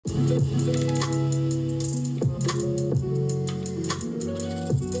Hey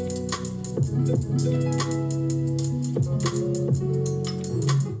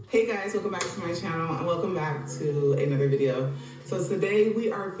guys, welcome back to my channel and welcome back to another video. So today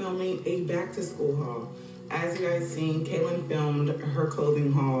we are filming a back to school haul. As you guys seen, Caitlin filmed her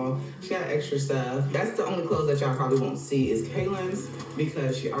clothing haul. She got extra stuff. That's the only clothes that y'all probably won't see is Caitlin's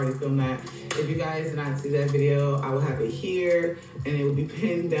because she already filmed that. If you guys did not see that video, I will have it here and it will be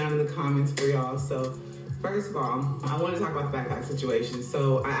pinned down in the comments for y'all. So first of all, I want to talk about the backpack situation.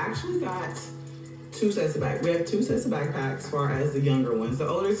 So I actually got two sets of backpacks. We have two sets of backpacks as far as the younger ones. The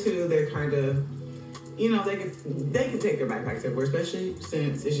older two, they're kind of, you know, they can take their backpacks everywhere, especially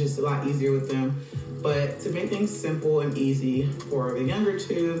since it's just a lot easier with them. But to make things simple and easy for the younger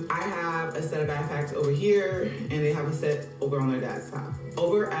two, I have a set of backpacks over here and they have a set over on their dad's house,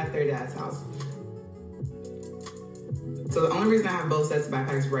 over at their dad's house. So the only reason I have both sets of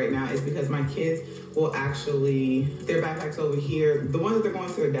backpacks right now is because my kids will actually, their backpacks over here, the ones that they're going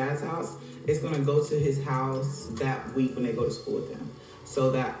to their dad's house, is gonna go to his house that week when they go to school with him,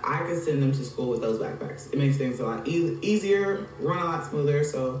 so that I can send them to school with those backpacks. It makes things a lot easier, run a lot smoother,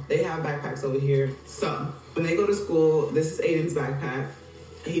 so they have backpacks over here. So when they go to school, this is Aiden's backpack.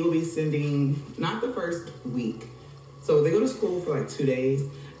 He will be sending, not the first week. So they go to school for like 2 days,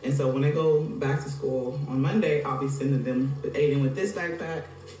 and so when they go back to school on Monday, I'll be sending them with Aiden with this backpack,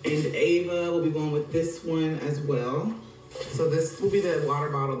 and Ava will be going with this one as well. So this will be the water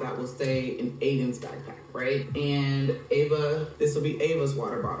bottle that will stay in Aiden's backpack, right? And Ava, this will be Ava's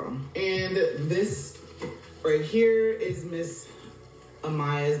water bottle. And this right here is Miss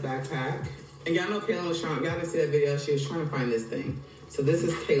Amaya's backpack. And y'all know Kaylin was trying, y'all didn't see that video, she was trying to find this thing. So this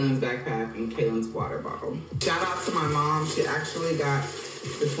is Kaylin's backpack and Kaylin's water bottle. Shout out to my mom, she actually got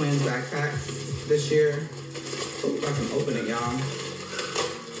the twins backpacks this year. Oh, I can open it, y'all.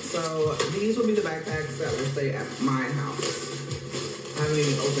 So these will be the backpacks that will stay at my house. I haven't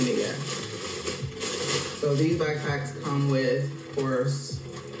even opened it yet. So these backpacks come with, of course,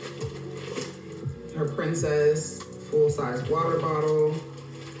 her princess full-size water bottle,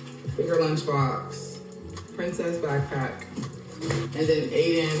 bigger lunchbox, princess backpack, and then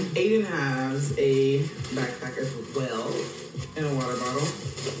Aiden has a backpack as well, and a water bottle.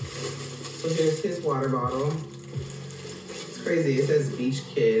 So here's his water bottle. Crazy, it says Beach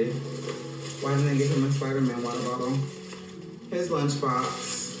Kid. Why didn't they give him a Spider-Man water bottle? His lunchbox.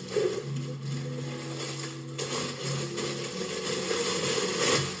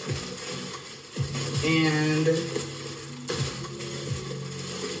 And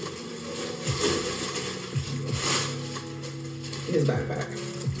his backpack.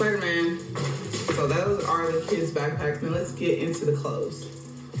 Spider-Man. So those are the kids' backpacks. Now let's get into the clothes.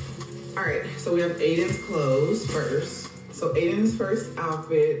 All right, so we have Aiden's clothes first. So Aiden's first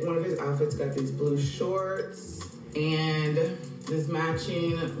outfit, one of his outfits got these blue shorts and this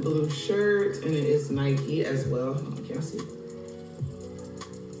matching blue shirt, and it is Nike as well. Oh, can I see?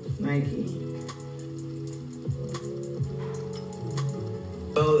 Nike.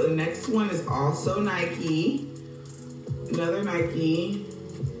 So the next one is also Nike, another Nike,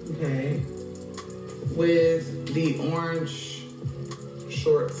 okay, with the orange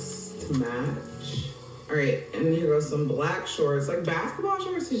shorts to match. All right, and here goes some black shorts. Like basketball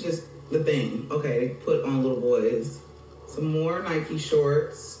shorts is just the thing. Okay, they put on little boys. Some more Nike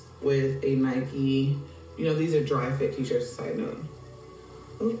shorts with a Nike, you know, these are dry fit t-shirts, side note.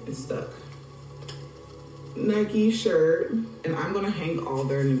 Oh, it's stuck. Nike shirt, and I'm gonna hang all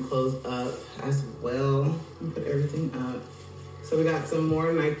their new clothes up as well and put everything up. So we got some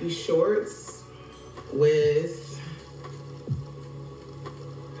more Nike shorts with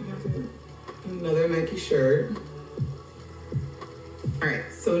another Nike shirt. All right,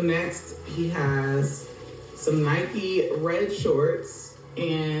 so next he has some Nike red shorts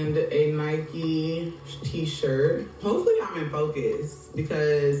and a Nike t-shirt. Hopefully I'm in focus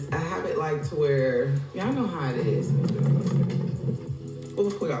because I have it like to where, y'all know how it is. We'll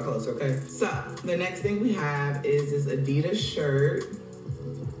pull y'all closer, okay? So the next thing we have is this Adidas shirt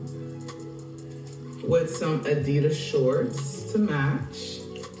with some Adidas shorts to match.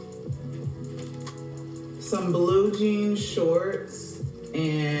 Some blue jean shorts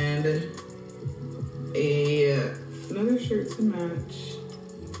and another shirt to match.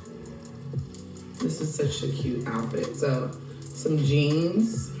 This is such a cute outfit. So some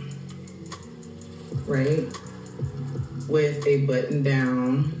jeans, right? With a button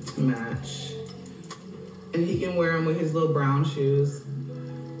down to match. And he can wear them with his little brown shoes.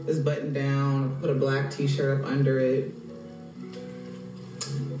 This button down, put a black t-shirt up under it.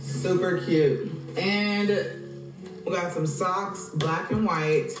 Super cute. And We got some socks, black and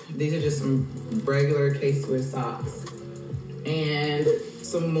white. These are just some regular K-Swiss socks. And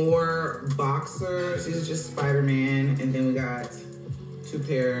some more boxers. These are just Spider-Man. And then we got 2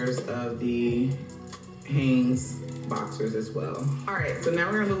 pairs of the Hanes boxers as well. All right, so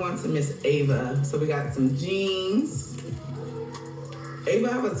now we're gonna move on to Miss Ava. So we got some jeans.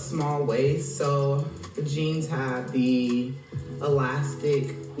 Ava have a small waist, so the jeans have the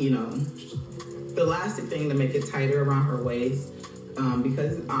elastic, you know, the elastic thing to make it tighter around her waist.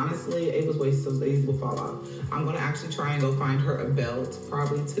 Because honestly, Ava's waist so easy will fall off. I'm gonna actually try and go find her a belt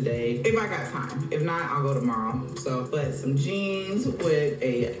probably today, if I got time. If not, I'll go tomorrow. So, but some jeans with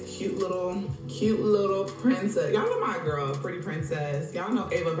a cute little princess. Y'all know my girl, Pretty Princess. Y'all know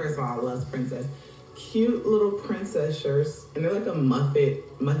Ava, first of all, loves princess. Cute little princess shirts, and they're like a muffet,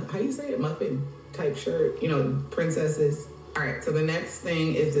 how you say it? Muffet type shirt, you know, princesses. All right, so the next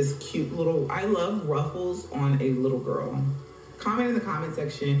thing is this cute little, I love ruffles on a little girl. Comment in the comment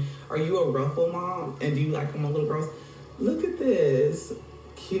section, are you a ruffle mom? And do you like them on little girls? Look at this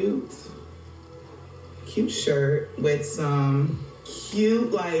cute shirt with some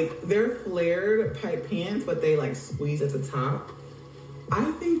cute, like, they're flared pipe pants, but they like squeeze at the top.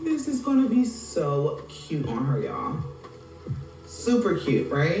 I think this is gonna be so cute on her, y'all. Super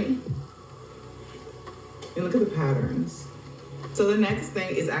cute, right? And look at the patterns. So the next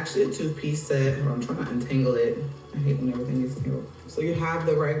thing is actually a 2-piece set. Hold on, I'm trying to untangle it. I hate when everything gets tangled. So you have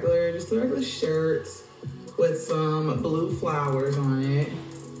the regular, just the regular shirt with some blue flowers on it.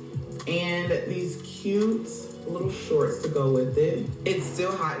 And these cute little shorts to go with it. It's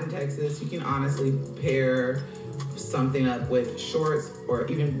still hot in Texas. You can honestly pair something up with shorts or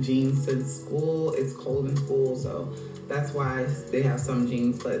even jeans since school. It's cold in school, so that's why they have some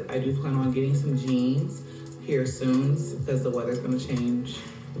jeans, but I do plan on getting some jeans here soon because the weather's gonna change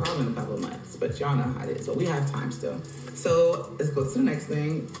probably in a couple of months, but y'all know how it is, so we have time still. So let's go to the next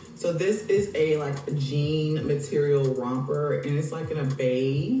thing. So this is a like jean material romper, and it's like in a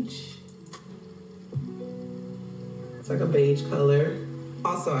beige. It's like a beige color.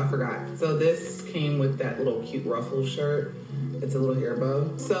 Also, I forgot. So this came with that little cute ruffle shirt. It's a little hair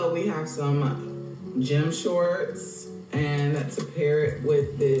bow. So we have some gym shorts, and to pair it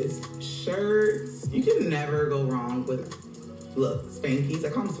with this shirt, you can never go wrong with, look, Spankies.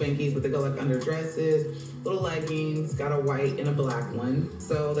 I call them Spankies, but they go like under dresses, little leggings, got a white and a black one.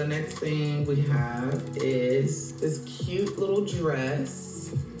 So the next thing we have is this cute little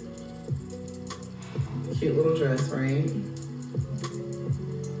dress. Cute little dress, right?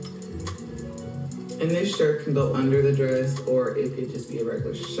 And this shirt can go under the dress, or it could just be a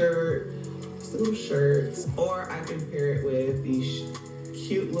regular shirt, just little shirts. Or I can pair it with these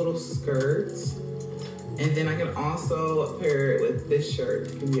cute little skirts. And then I can also pair it with this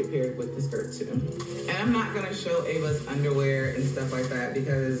shirt. It can be paired with this skirt too. And I'm not gonna show Ava's underwear and stuff like that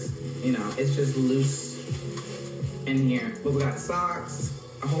because, you know, it's just loose in here. But we got socks,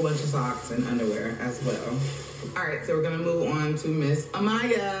 a whole bunch of socks and underwear as well. All right, so we're gonna move on to Miss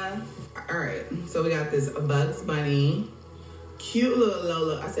Amaya. All right, so we got this Bugs Bunny, cute little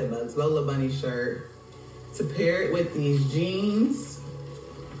Lola Bunny shirt to pair it with these jeans.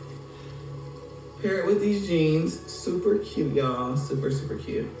 Pair it with these jeans. Super cute, y'all. Super, super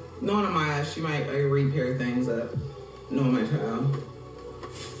cute. Knowing Amaya, she might repair things up. Knowing my child.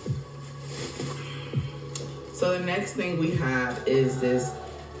 So the next thing we have is this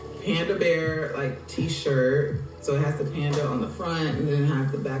Panda Bear like t-shirt. So it has the panda on the front and then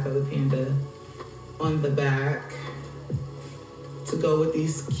have the back of the panda on the back to go with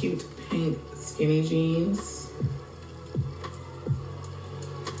these cute pink skinny jeans.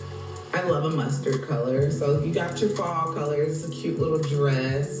 I love a mustard color. So you got your fall colors. It's a cute little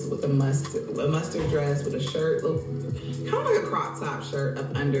dress with a mustard dress with a shirt, kind of like a crop top shirt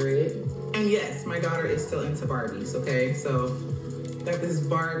up under it. And yes, my daughter is still into Barbies, okay? So got this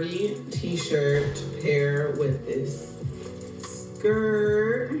Barbie t-shirt to pair with this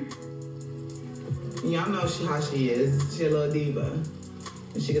skirt. Y'all know how she is. She's a little diva.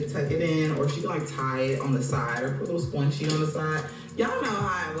 And she could tuck it in, or she could like tie it on the side, or put a little scrunchie on the side. Y'all know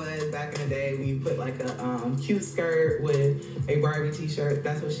how it was back in the day when you put like a cute skirt with a Barbie t-shirt.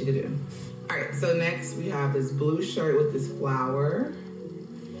 That's what she could do. All right, so next we have this blue shirt with this flower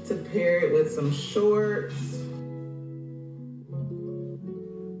to pair it with some shorts.